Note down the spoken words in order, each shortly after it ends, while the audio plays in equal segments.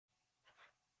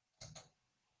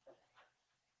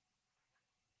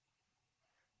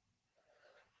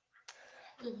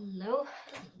Hello,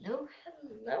 hello,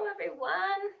 hello,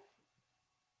 everyone.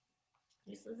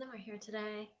 Lisa Zimmer here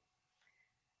today.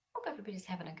 Hope everybody's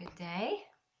having a good day.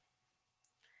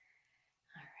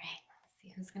 All right, let's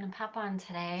see who's going to pop on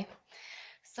today.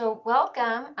 So,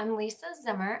 welcome. I'm Lisa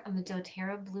Zimmer. I'm the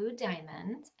doTERRA Blue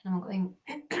Diamond, and I'm going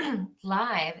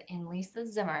live in Lisa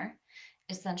Zimmer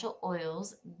Essential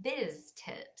Oils Biz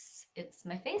Tips. It's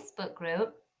my Facebook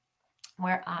group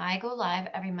where I go live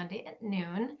every Monday at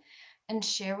noon and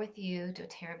share with you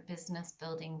doTERRA business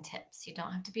building tips. You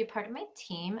don't have to be a part of my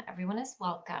team. Everyone is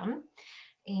welcome.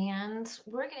 And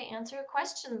we're going to answer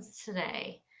questions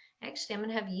today. Actually, I'm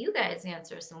going to have you guys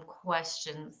answer some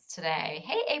questions today.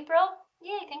 Hey, April.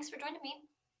 Yay, thanks for joining me.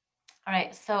 All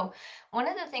right, so one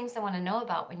of the things I want to know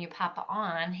about when you pop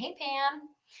on, hey, Pam,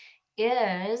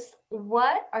 is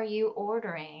what are you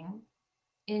ordering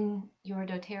in your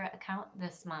doTERRA account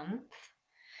this month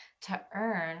to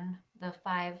earn the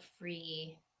 5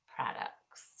 free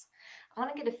products? I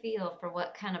want to get a feel for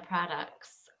what kind of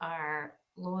products our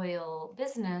loyal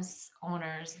business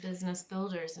owners, business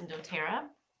builders in doTERRA.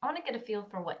 I want to get a feel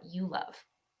for what you love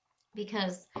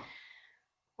because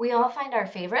we all find our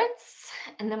favorites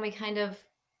and then we kind of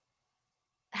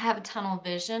have a tunnel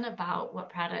vision about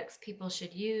what products people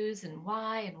should use and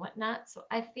why and whatnot. So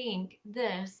I think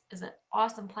this is an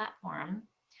awesome platform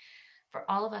for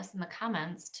all of us in the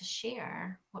comments to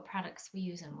share what products we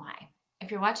use and why. If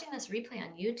you're watching this replay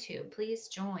on YouTube, please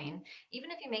join.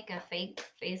 Even if you make a fake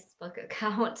Facebook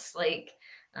account like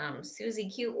Susie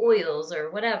Q Oils or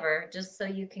whatever, just so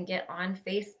you can get on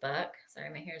Facebook. Sorry,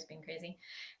 my hair is being crazy.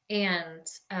 And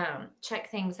check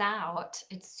things out.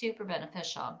 It's super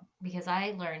beneficial because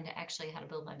I learned actually how to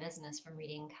build my business from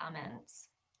reading comments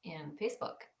in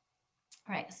Facebook.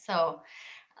 All right, so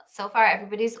far,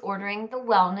 everybody's ordering the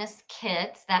wellness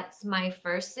kits. That's my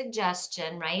first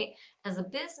suggestion, right? As a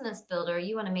business builder,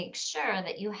 you want to make sure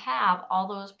that you have all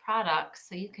those products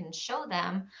so you can show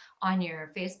them on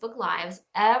your Facebook Lives.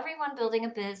 Everyone building a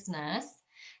business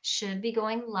should be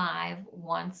going live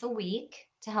once a week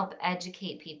to help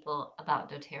educate people about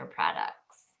doTERRA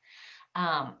products.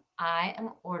 I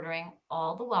am ordering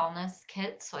all the wellness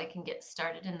kits so I can get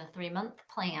started in the 3-month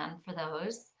plan for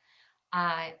those.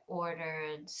 I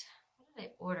ordered, what did I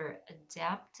order?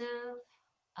 Adaptive,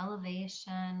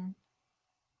 elevation.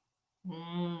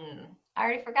 I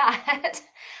already forgot.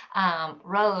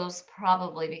 Rose,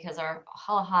 probably because our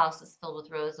whole house is filled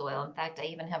with rose oil. In fact, I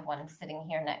even have one sitting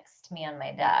here next to me on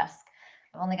my desk.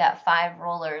 I've only got 5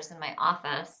 rollers in my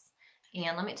office.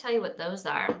 And let me tell you what those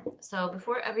are. So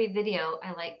before every video,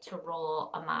 I like to roll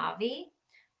a Mavi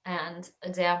and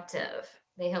adaptive.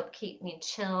 They help keep me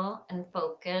chill and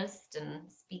focused and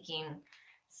speaking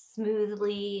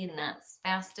smoothly and not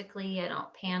spastically. I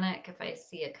don't panic if I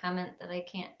see a comment that I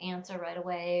can't answer right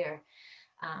away or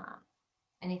um,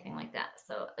 anything like that.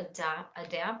 So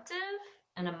adaptive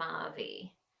and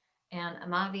Amavi. And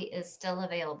Amavi is still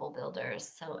available, builders.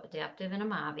 So adaptive and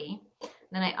Amavi.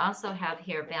 Then I also have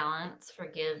here Balance,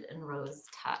 Forgive, and Rose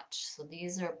Touch. So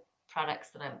these are products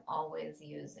that I'm always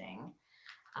using.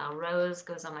 Rose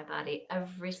goes on my body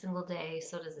every single day.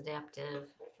 So does Adaptive,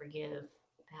 Forgive,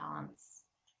 Balance.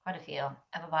 Quite a few. I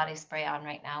have a body spray on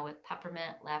right now with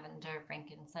peppermint, lavender,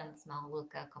 frankincense,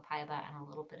 melaleuca, copaiba, and a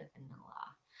little bit of vanilla.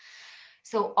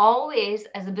 So always,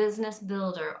 as a business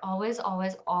builder, always,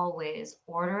 always, always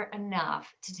order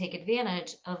enough to take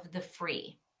advantage of the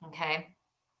free. Okay.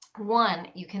 One,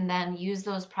 you can then use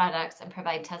those products and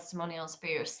provide testimonials for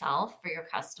yourself, for your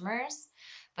customers.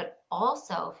 But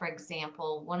also, for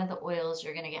example, one of the oils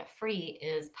you're going to get free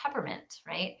is peppermint,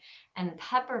 right? And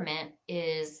peppermint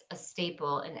is a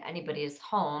staple in anybody's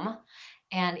home.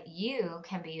 And you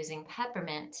can be using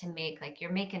peppermint to make like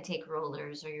your make and take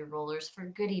rollers or your rollers for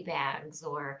goodie bags.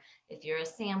 Or if you're a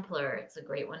sampler, it's a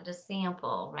great one to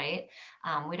sample, right?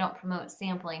 We don't promote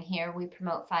sampling here. We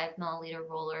promote 5 milliliter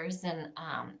rollers and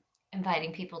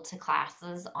inviting people to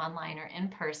classes online or in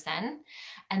person,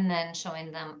 and then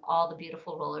showing them all the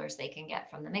beautiful rollers they can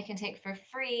get from the Make and Take for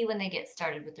free when they get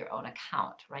started with their own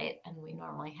account, right? And we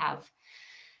normally have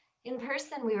in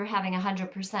person, we were having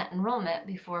 100% enrollment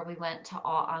before we went to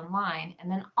all online.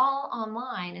 And then all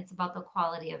online, it's about the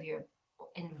quality of your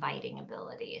inviting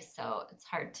ability. So it's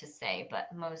hard to say, but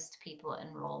most people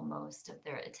enroll most of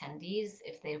their attendees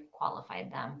if they've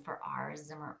qualified them for our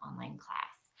Zimmer online class.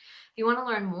 If you want to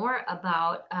learn more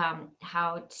about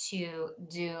how to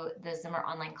do the Zimmer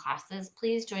online classes,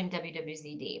 please join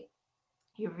WWZD.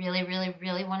 You really, really,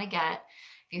 really want to get,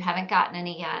 if you haven't gotten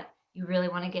any yet, you really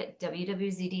want to get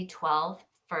WWZD 12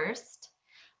 first.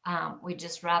 We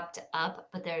just wrapped up,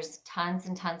 but there's tons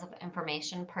and tons of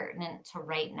information pertinent to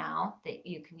right now that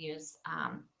you can use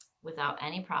without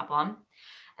any problem.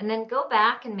 And then go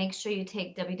back and make sure you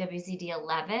take WWZD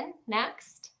 11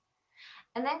 next,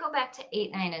 and then go back to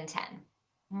 8, 9, and 10.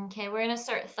 Okay, we're going to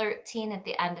start 13 at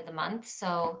the end of the month,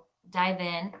 so dive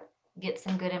in, get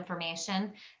some good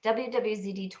information.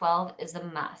 WWZD 12 is a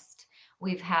must.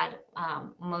 We've had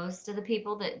most of the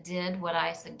people that did what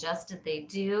I suggested they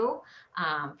do.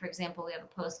 For example, we have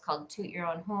a post called Toot Your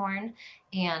Own Horn,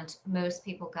 and most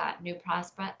people got new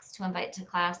prospects to invite to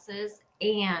classes,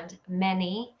 and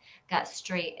many got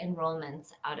straight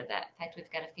enrollments out of it. In fact,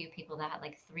 we've got a few people that had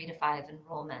like 3 to 5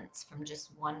 enrollments from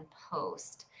just one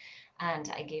post.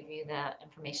 And I gave you the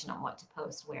information on what to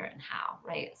post, where, and how,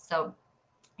 right? So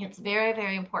it's very,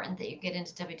 very important that you get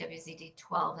into WWZD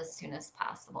 12 as soon as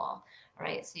possible,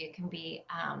 right? So you can be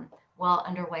well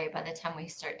underway by the time we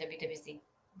start WWZD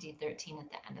 13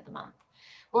 at the end of the month.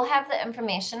 We'll have the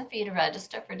information for you to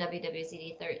register for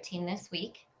WWZD 13 this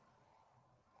week,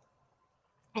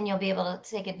 and you'll be able to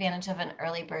take advantage of an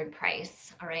early bird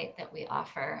price, all right, that we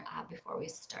offer before we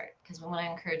start, because we want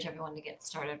to encourage everyone to get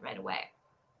started right away.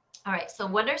 All right, so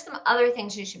what are some other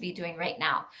things you should be doing right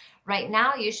now? Right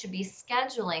now, you should be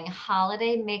scheduling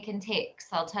holiday make and takes.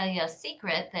 I'll tell you a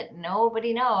secret that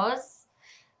nobody knows,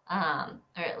 or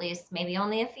at least maybe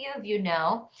only a few of you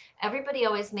know. Everybody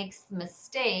always makes the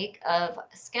mistake of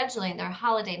scheduling their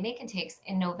holiday make and takes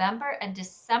in November and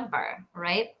December,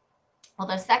 right? Well,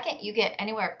 the second you get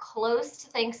anywhere close to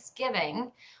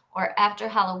Thanksgiving or after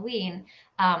Halloween,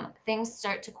 things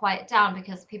start to quiet down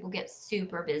because people get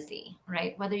super busy,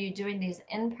 right? Whether you're doing these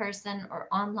in person or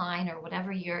online or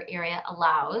whatever your area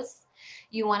allows,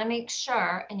 you want to make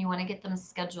sure and you want to get them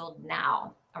scheduled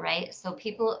now, all right? So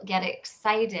people get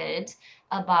excited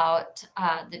about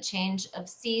the change of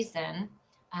season.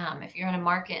 If you're in a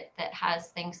market that has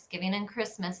Thanksgiving and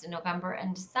Christmas in November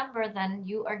and December, then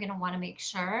you are going to want to make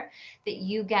sure that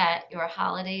you get your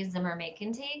holiday Zimmer make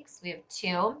and takes. We have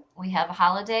two. We have a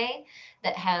holiday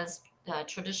that has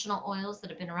traditional oils that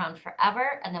have been around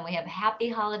forever, and then we have Happy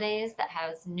Holidays that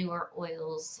has newer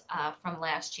oils from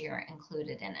last year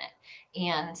included in it,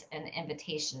 and an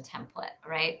invitation template,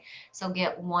 right? So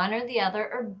get one or the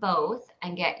other or both,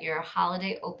 and get your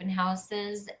holiday open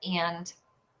houses and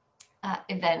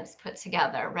events put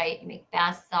together, right? You make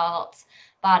bath salts,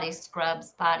 body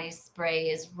scrubs, body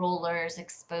sprays, rollers,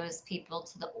 expose people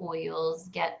to the oils,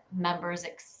 get members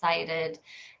excited.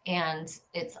 And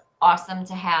it's awesome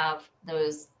to have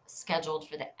those scheduled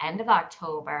for the end of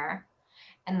October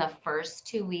and the first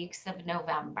 2 weeks of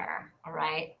November. All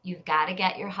right. You've got to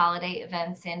get your holiday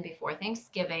events in before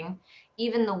Thanksgiving.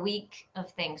 Even the week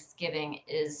of Thanksgiving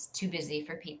is too busy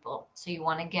for people. So you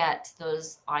want to get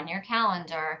those on your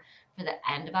calendar for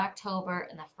the end of October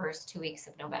and the first 2 weeks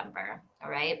of November. All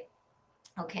right.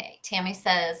 Okay. Tammy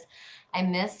says, I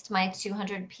missed my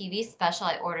 200 PV special.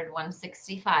 I ordered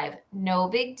 165. No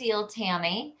big deal,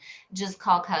 Tammy. Just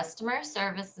call customer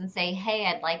service and say, hey,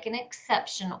 I'd like an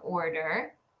exception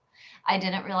order. I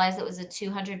didn't realize it was a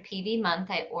 200 PV month.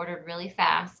 I ordered really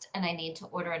fast and I need to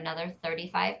order another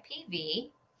 35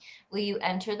 PV. Will you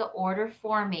enter the order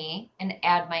for me and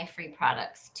add my free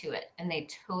products to it? And they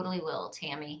totally will,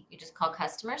 Tammy. You just call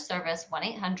customer service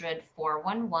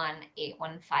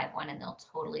 1-800-411-8151 and they'll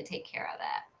totally take care of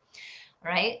that.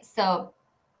 All right. So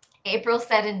April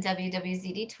said in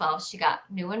WWZD 12 she got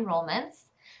new enrollments.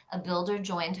 A builder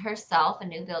joined herself, a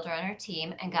new builder on her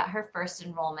team, and got her first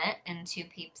enrollment and 2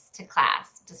 peeps to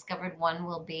class. Discovered one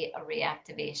will be a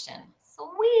reactivation.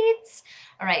 Sweet.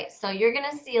 All right, so you're going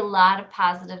to see a lot of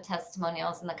positive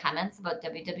testimonials in the comments about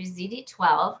WWZD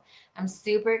 12. I'm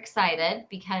super excited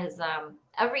because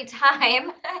every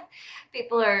time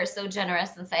people are so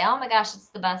generous and say, oh my gosh, it's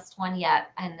the best one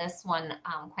yet. And this one,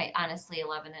 quite honestly,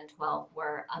 11 and 12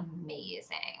 were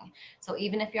amazing. So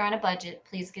even if you're on a budget,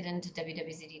 please get into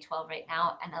WWZD 12 right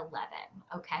now and 11.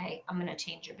 Okay, I'm going to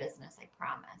change your business, I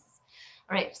promise.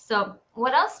 All right, so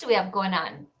what else do we have going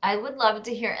on? I would love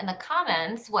to hear in the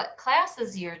comments what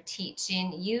classes you're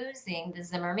teaching using the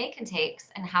Zimmer Make and Takes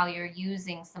and how you're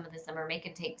using some of the Zimmer Make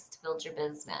and Takes to build your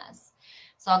business.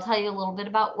 So I'll tell you a little bit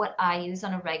about what I use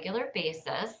on a regular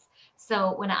basis.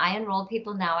 So when I enroll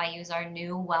people now, I use our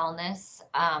new wellness,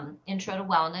 Intro to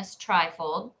Wellness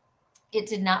trifold. It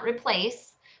did not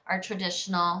replace our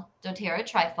traditional doTERRA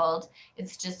trifold.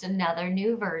 It's just another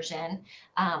new version.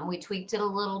 We tweaked it a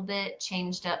little bit,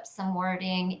 changed up some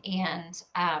wording, and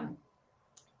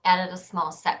added a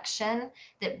small section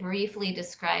that briefly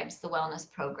describes the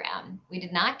wellness program. We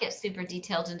did not get super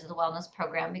detailed into the wellness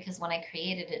program because when I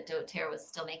created it, doTERRA was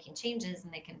still making changes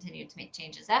and they continued to make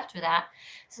changes after that.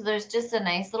 So there's just a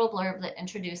nice little blurb that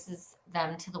introduces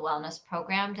them to the wellness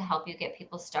program to help you get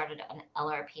people started on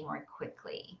LRP more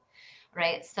quickly.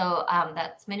 Right, so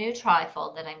that's my new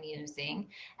trifold that I'm using.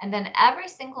 And then every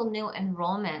single new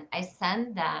enrollment, I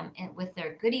send them with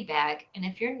their goodie bag. And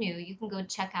if you're new, you can go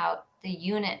check out the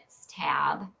units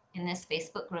tab in this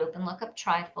Facebook group and look up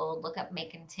trifold, look up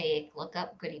make and take, look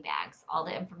up goodie bags. All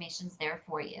the information's there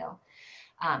for you.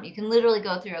 You can literally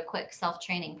go through a quick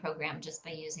self-training program just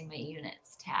by using my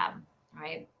units tab,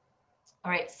 right?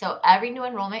 All right, so every new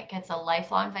enrollment gets a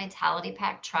Lifelong Vitality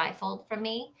Pack trifold from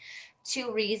me.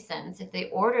 Two reasons. If they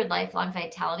ordered Lifelong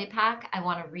Vitality Pack, I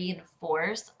want to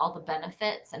reinforce all the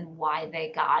benefits and why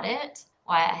they got it,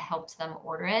 why I helped them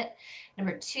order it.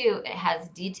 Number two, it has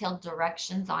detailed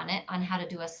directions on it on how to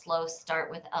do a slow start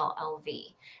with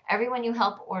LLV. Everyone you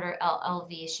help order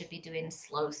LLV should be doing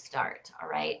slow start, all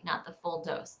right? Not the full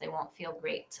dose. They won't feel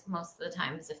great most of the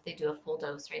times if they do a full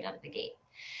dose right out of the gate.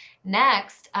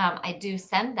 Next, I do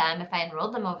send them, if I enroll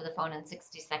them over the phone in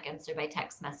 60 seconds or by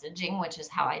text messaging, which is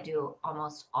how I do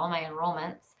almost all my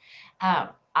enrollments,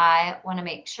 I want to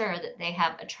make sure that they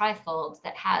have a trifold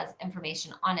that has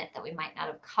information on it that we might not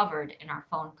have covered in our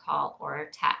phone call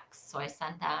or text. So I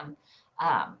send them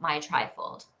my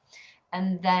trifold.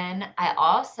 And then I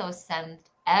also send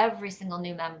every single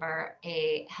new member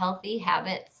a healthy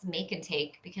habits make and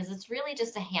take because it's really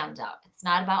just a handout. It's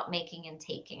not about making and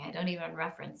taking. I don't even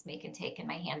reference make and take in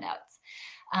my handouts.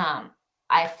 Um,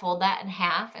 I fold that in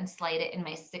half and slide it in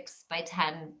my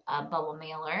 6x10 bubble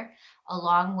mailer,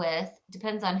 along with,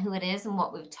 depends on who it is and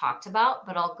what we've talked about,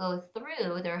 but I'll go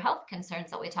through their health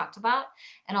concerns that we talked about,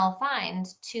 and I'll find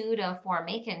 2 to 4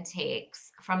 make and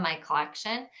takes from my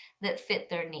collection that fit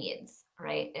their needs,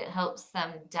 right? It helps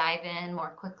them dive in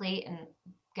more quickly and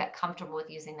get comfortable with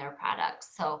using their products.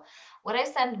 So what I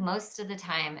send most of the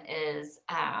time is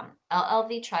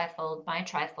LLV trifold, my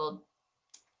trifold,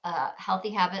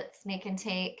 healthy habits make and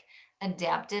take,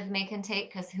 adaptive make and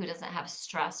take, because who doesn't have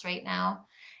stress right now?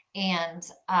 And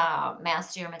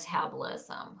master your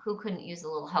metabolism. Who couldn't use a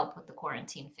little help with the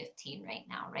quarantine 15 right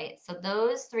now, right? So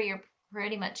those three are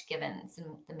pretty much givens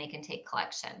in the make and take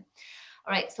collection.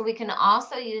 All right, so we can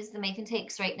also use the make and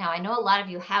takes right now. I know a lot of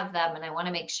you have them, and I want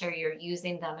to make sure you're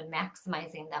using them and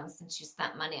maximizing them since you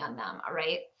spent money on them, all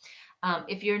right?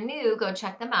 If you're new, go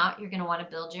check them out. You're going to want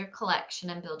to build your collection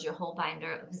and build your whole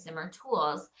binder of Zimmer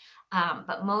tools.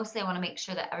 But mostly I want to make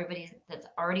sure that everybody that's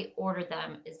already ordered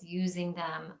them is using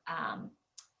them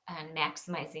and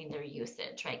maximizing their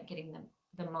usage, right? Getting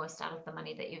the most out of the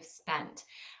money that you've spent.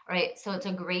 All right, so it's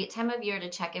a great time of year to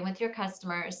check in with your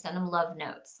customers, send them love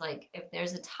notes. Like if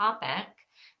there's a topic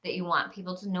that you want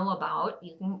people to know about,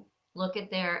 you can look at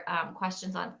their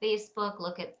questions on Facebook,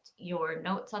 look at your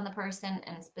notes on the person,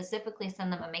 and specifically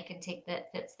send them a make and take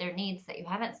that fits their needs that you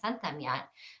haven't sent them yet.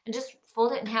 And just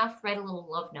fold it in half, write a little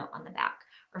love note on the back,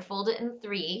 or fold it in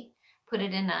three, put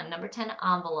it in a number 10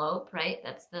 envelope, right?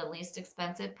 That's the least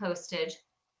expensive postage,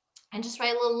 and just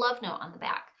write a little love note on the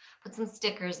back. Put some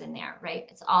stickers in there, right?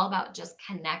 It's all about just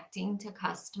connecting to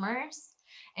customers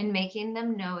and making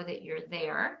them know that you're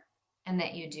there and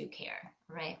that you do care,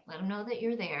 right? Let them know that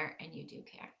you're there and you do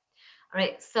care. All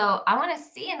right, so I want to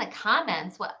see in the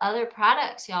comments what other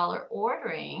products y'all are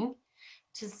ordering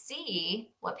to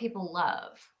see what people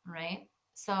love, right?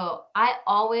 So I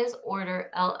always order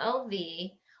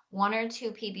LLV, 1 or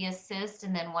 2 PB Assist,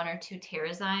 and then 1 or 2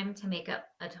 TerraZyme to make up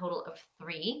a total of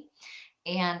 3.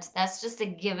 And that's just a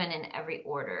given in every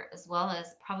order, as well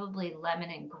as probably lemon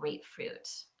and grapefruit.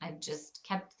 I've just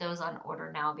kept those on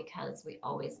order now because we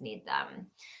always need them.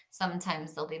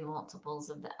 Sometimes there'll be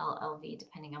multiples of the LLV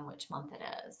depending on which month it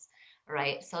is,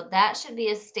 right? So that should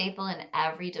be a staple in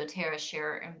every doTERRA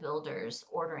sharer and builders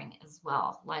ordering as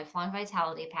well. Lifelong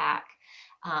Vitality Pack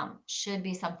should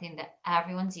be something that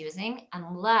everyone's using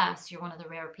unless you're one of the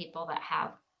rare people that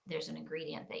there's an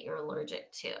ingredient that you're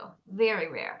allergic to. Very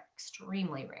rare,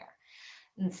 extremely rare.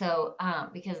 And so,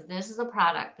 because this is a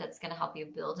product that's going to help you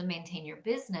build and maintain your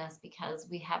business because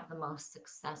we have the most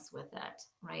success with it,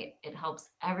 right? It helps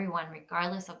everyone,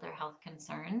 regardless of their health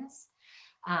concerns,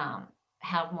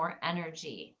 have more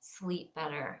energy, sleep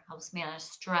better, helps manage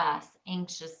stress,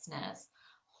 anxiousness,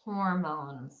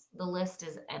 hormones. The list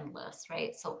is endless,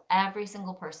 right? So every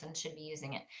single person should be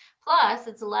using it. Plus,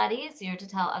 it's a lot easier to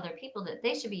tell other people that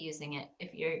they should be using it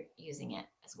if you're using it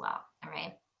as well, all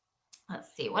right?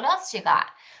 Let's see, what else you got?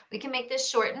 We can make this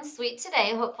short and sweet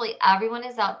today. Hopefully everyone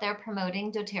is out there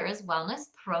promoting doTERRA's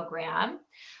wellness program.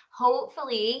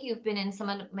 Hopefully, you've been in some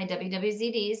of my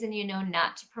WWZDs and you know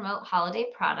not to promote holiday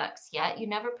products yet. You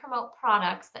never promote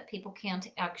products that people can't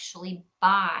actually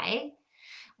buy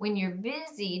when you're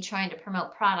busy trying to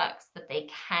promote products that they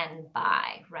can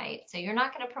buy, right? So you're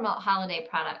not going to promote holiday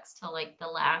products till like the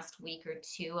last week or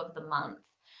two of the month,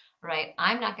 right?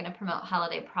 I'm not going to promote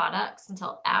holiday products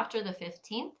until after the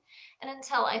 15th and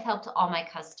until I've helped all my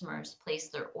customers place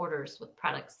their orders with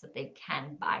products that they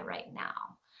can buy right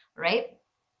now, right?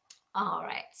 All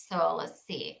right, so let's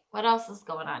see. What else is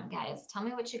going on, guys? Tell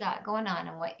me what you got going on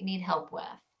and what you need help with.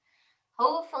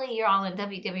 Hopefully, you're all in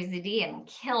WWZD and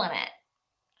killing it.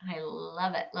 I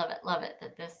love it, love it, love it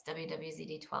that this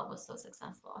WWZD 12 was so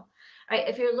successful. All right,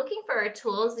 if you're looking for our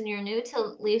tools and you're new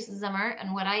to Lisa Zimmer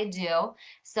and what I do,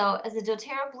 so as a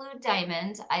doTERRA Blue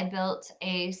Diamond, I built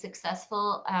a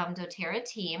successful doTERRA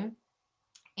team.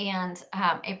 And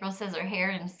April says her hair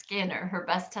and skin are her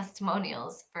best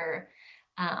testimonials for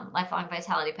Lifelong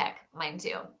Vitality Pack. Mine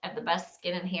too. I have the best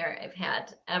skin and hair I've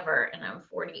had ever, and I'm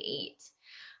 48.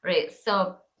 Right.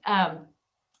 So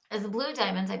as a Blue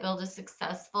Diamonds, I built a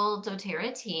successful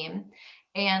doTERRA team.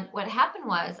 And what happened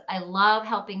was, I love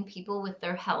helping people with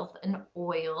their health and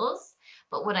oils.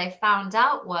 But what I found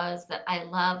out was that I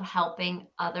love helping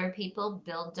other people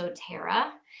build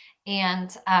doTERRA.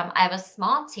 And I have a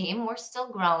small team. We're still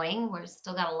growing. We're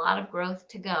still got a lot of growth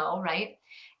to go, right?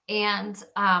 And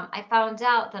I found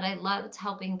out that I loved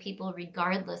helping people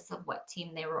regardless of what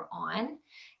team they were on.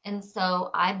 And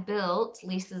so I built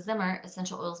Lisa Zimmer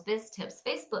Essential Oils Biz Tips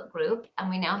Facebook group, and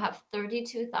we now have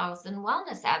 32,000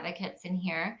 wellness advocates in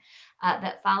here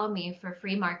that follow me for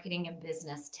free marketing and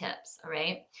business tips. All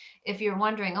right. If you're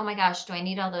wondering, oh my gosh, do I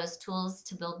need all those tools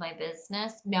to build my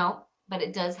business? No, but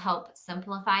it does help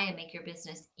simplify and make your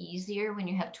business easier when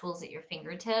you have tools at your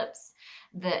fingertips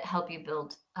that help you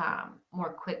build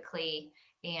more quickly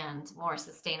and more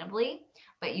sustainably.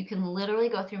 But you can literally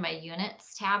go through my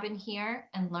units tab in here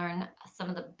and learn some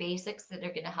of the basics that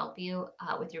are going to help you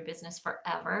with your business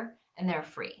forever, and they're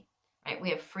free. Right? We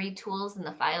have free tools in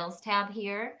the files tab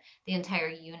here. The entire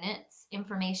units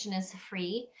information is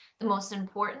free. The most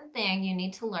important thing you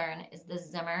need to learn is the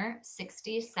Zimmer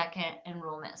 60-second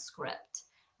enrollment script.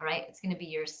 All right, it's going to be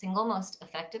your single most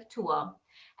effective tool.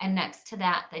 And next to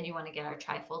that, then you want to get our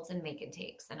trifolds and make and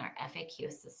takes and our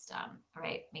FAQ system. All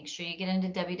right, make sure you get into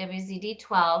WWZD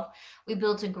 12. We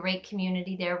built a great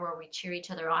community there where we cheer each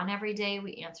other on every day.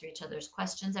 We answer each other's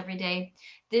questions every day.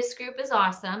 This group is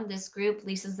awesome. This group,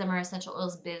 Lisa Zimmer Essential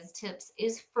Oils Biz Tips,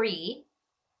 is free.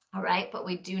 All right, but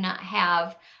we do not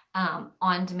have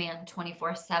on demand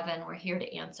 24/7. We're here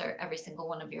to answer every single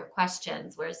one of your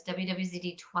questions. Whereas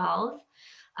WWZD 12,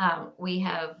 we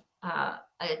have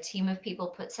a team of people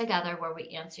put together where we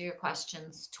answer your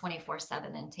questions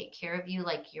 24/7 and take care of you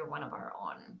like you're one of our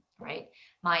own, right?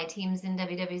 My team's in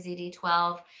WWZD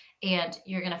 12, and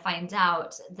you're going to find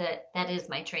out that that is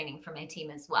my training for my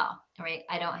team as well, right?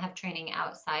 I don't have training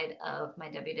outside of my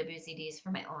WWZDs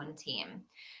for my own team.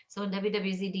 So in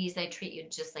WWZDs, I treat you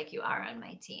just like you are on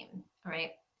my team, all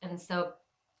right? And so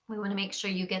we want to make sure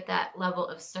you get that level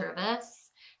of service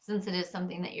since it is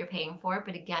something that you're paying for.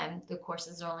 But again, the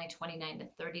courses are only $29 to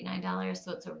 $39,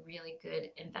 so it's a really good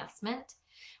investment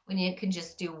when you can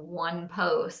just do one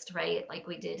post, right? Like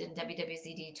we did in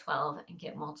WWZD 12 and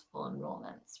get multiple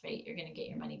enrollments, right? You're going to get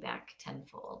your money back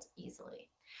tenfold easily.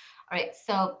 All right,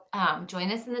 so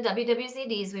join us in the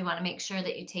WWZDs. We want to make sure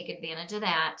that you take advantage of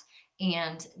that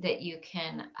and that you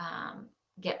can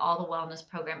get all the wellness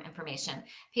program information.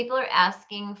 People are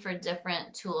asking for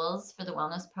different tools for the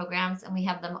wellness programs, and we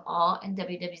have them all in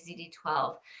WWZD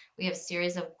 12. We have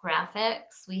series of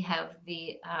graphics. We have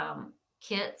the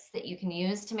kits that you can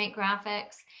use to make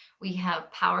graphics. We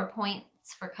have PowerPoints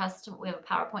for custom. We have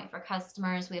a PowerPoint for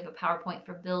customers. We have a PowerPoint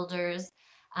for builders.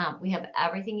 We have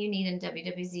everything you need in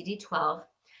WWZD 12.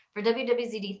 For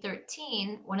WWZD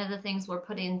 13, one of the things we're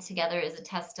putting together is a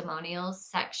testimonials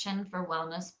section for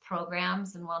wellness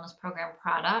programs and wellness program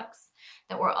products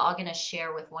that we're all going to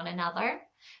share with one another.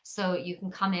 So you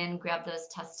can come in, grab those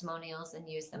testimonials, and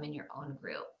use them in your own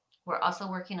group. We're also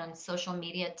working on social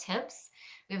media tips.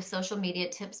 We have social media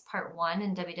tips part 1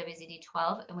 in WWZD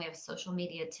 12, and we have social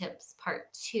media tips part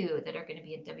 2 that are going to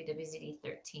be in WWZD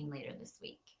 13 later this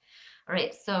week. All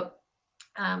right, so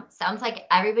sounds like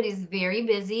everybody's very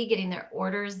busy getting their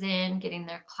orders in, getting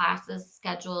their classes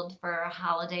scheduled for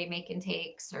holiday make and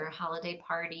takes or holiday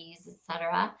parties,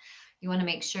 etc. You want to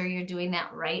make sure you're doing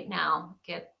that right now.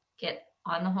 Get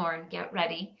on the horn, get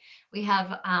ready. We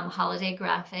have holiday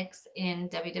graphics in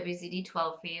WWZD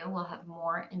 12 for you. We'll have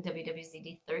more in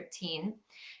WWZD 13.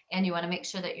 And you want to make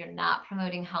sure that you're not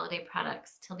promoting holiday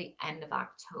products till the end of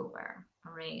October.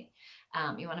 All right.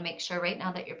 You want to make sure right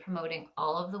now that you're promoting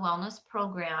all of the wellness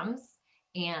programs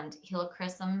and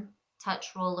Helichrysum touch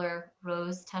roller,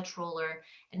 Rose touch roller,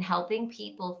 and helping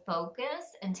people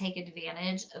focus and take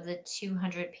advantage of the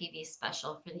 200 PV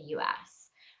special for the US.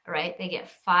 All right, they get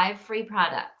 5 free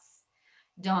products.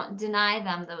 Don't deny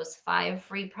them those 5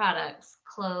 free products: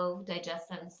 clove,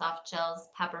 digestant, soft gels,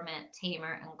 peppermint,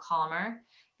 tamer, and calmer,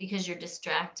 because you're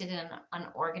distracted and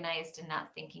unorganized and not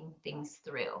thinking things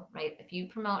through, right? If you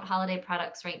promote holiday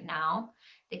products right now,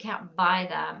 they can't buy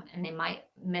them and they might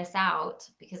miss out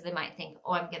because they might think,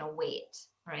 oh, I'm going to wait,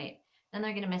 right? Then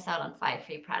they're going to miss out on 5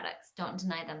 free products. Don't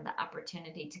deny them the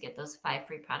opportunity to get those 5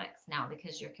 free products now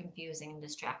because you're confusing and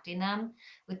distracting them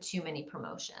with too many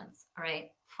promotions, all right?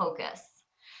 Focus.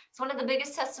 It's one of the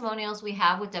biggest testimonials we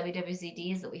have with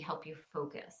WWZD is that we help you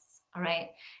focus, all right?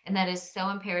 And that is so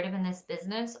imperative in this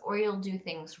business, or you'll do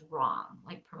things wrong,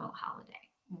 like promote holiday,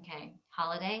 okay?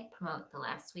 Holiday, promote the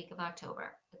last week of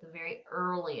October at the very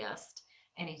earliest,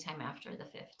 anytime after the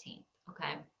 15th,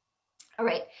 okay? All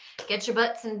right, get your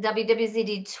butts in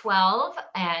WWZD 12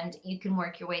 and you can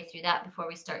work your way through that before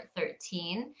we start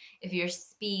 13. If you're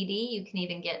speedy, you can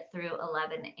even get through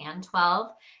 11 and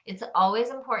 12. It's always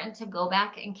important to go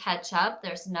back and catch up.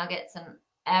 There's nuggets in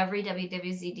every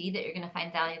WWZD that you're going to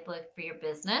find valuable for your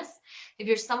business. If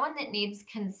you're someone that needs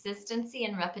consistency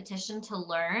and repetition to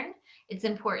learn, it's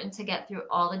important to get through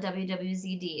all the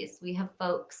WWZDs. We have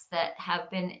folks that have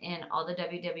been in all the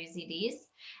WWZDs,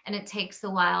 and it takes a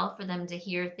while for them to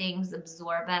hear things,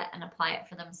 absorb it, and apply it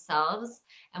for themselves.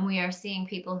 And we are seeing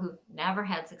people who've never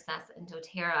had success in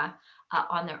doTERRA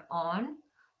on their own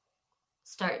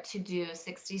start to do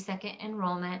 60-second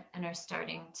enrollment and are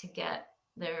starting to get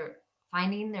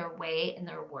finding their way in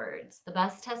their words. The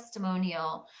best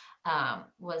testimonial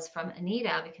was from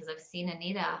Anita, because I've seen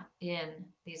Anita in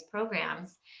these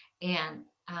programs, and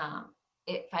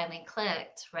it finally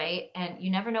clicked, right? And you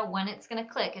never know when it's going to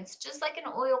click. It's just like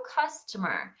an oil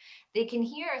customer. They can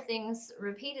hear things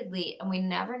repeatedly and we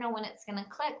never know when it's going to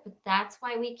click, but that's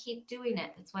why we keep doing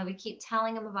it. That's why we keep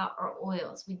telling them about our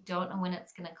oils. We don't know when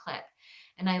it's going to click.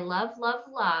 And I love, love,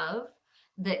 love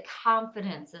that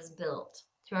confidence is built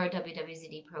through our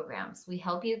WWZD programs. We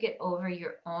help you get over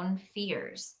your own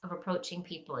fears of approaching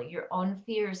people, your own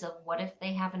fears of what if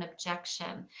they have an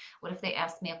objection? What if they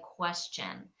ask me a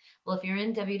question? Well, if you're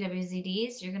in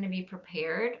WWZDs, you're going to be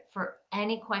prepared for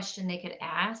any question they could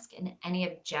ask and any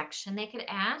objection they could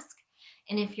ask.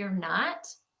 And if you're not,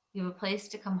 you have a place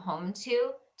to come home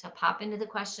to pop into the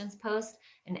questions post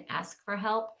and ask for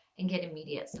help and get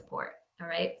immediate support. All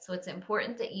right. So it's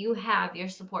important that you have your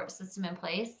support system in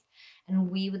place,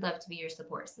 and we would love to be your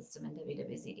support system in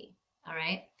WWZD. All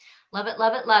right. Love it,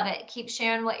 love it, love it. Keep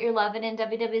sharing what you're loving in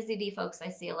WWZD, folks. I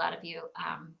see a lot of you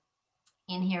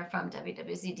in here from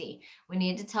WWZD. We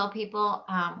need to tell people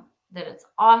that it's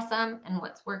awesome and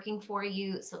what's working for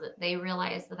you so that they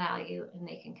realize the value and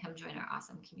they can come join our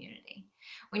awesome community.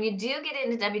 When you do get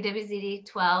into WWZD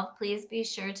 12, please be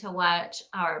sure to watch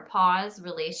our pause,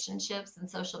 relationships,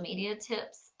 and social media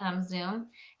tips Zoom.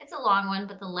 It's a long one,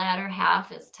 but the latter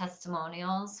half is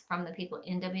testimonials from the people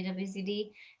in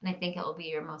WWZD, and I think it will be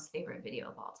your most favorite video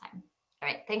of all time. All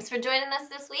right, thanks for joining us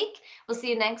this week. We'll see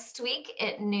you next week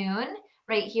at noon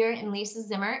right here in Lisa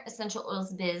Zimmer Essential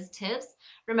Oils Biz Tips.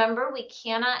 Remember, we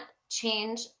cannot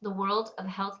change the world of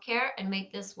healthcare and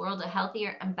make this world a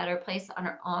healthier and better place on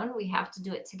our own. We have to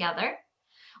do it together.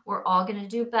 We're all going to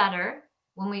do better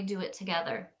when we do it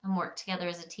together and work together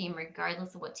as a team,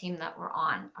 regardless of what team that we're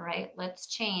on. All right, let's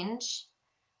change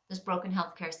this broken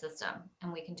healthcare system,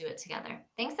 and we can do it together.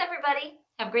 Thanks, everybody.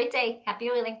 Have a great day. Happy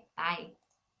oiling. Bye.